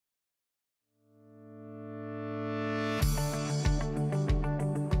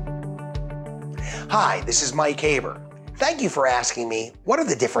Hi, this is Mike Haber. Thank you for asking me, what are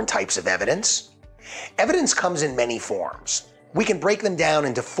the different types of evidence? Evidence comes in many forms. We can break them down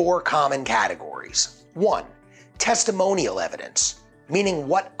into 4 common categories. 1. Testimonial evidence, meaning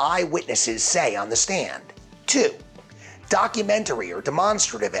what eyewitnesses say on the stand. 2. Documentary or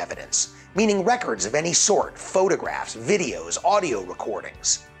demonstrative evidence, meaning records of any sort, photographs, videos, audio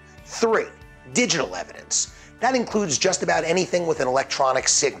recordings. 3. Digital evidence. That includes just about anything with an electronic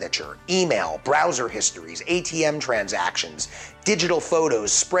signature, email, browser histories, ATM transactions, digital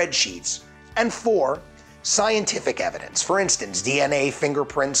photos, spreadsheets. And 4. Scientific evidence, for instance, DNA,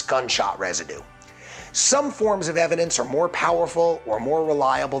 fingerprints, gunshot residue. Some forms of evidence are more powerful or more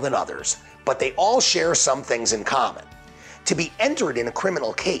reliable than others, but they all share some things in common. To be entered in a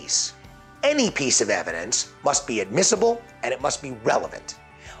criminal case, any piece of evidence must be admissible and it must be relevant.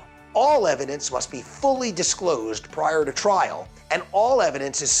 All evidence must be fully disclosed prior to trial, and all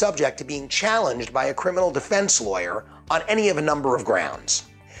evidence is subject to being challenged by a criminal defense lawyer on any of a number of grounds.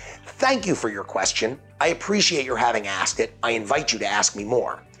 Thank you for your question. I appreciate your having asked it. I invite you to ask me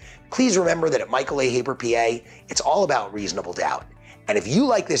more. Please remember that at Michael A. HaberPA, it's all about reasonable doubt. And if you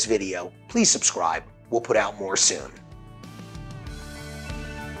like this video, please subscribe. We'll put out more soon.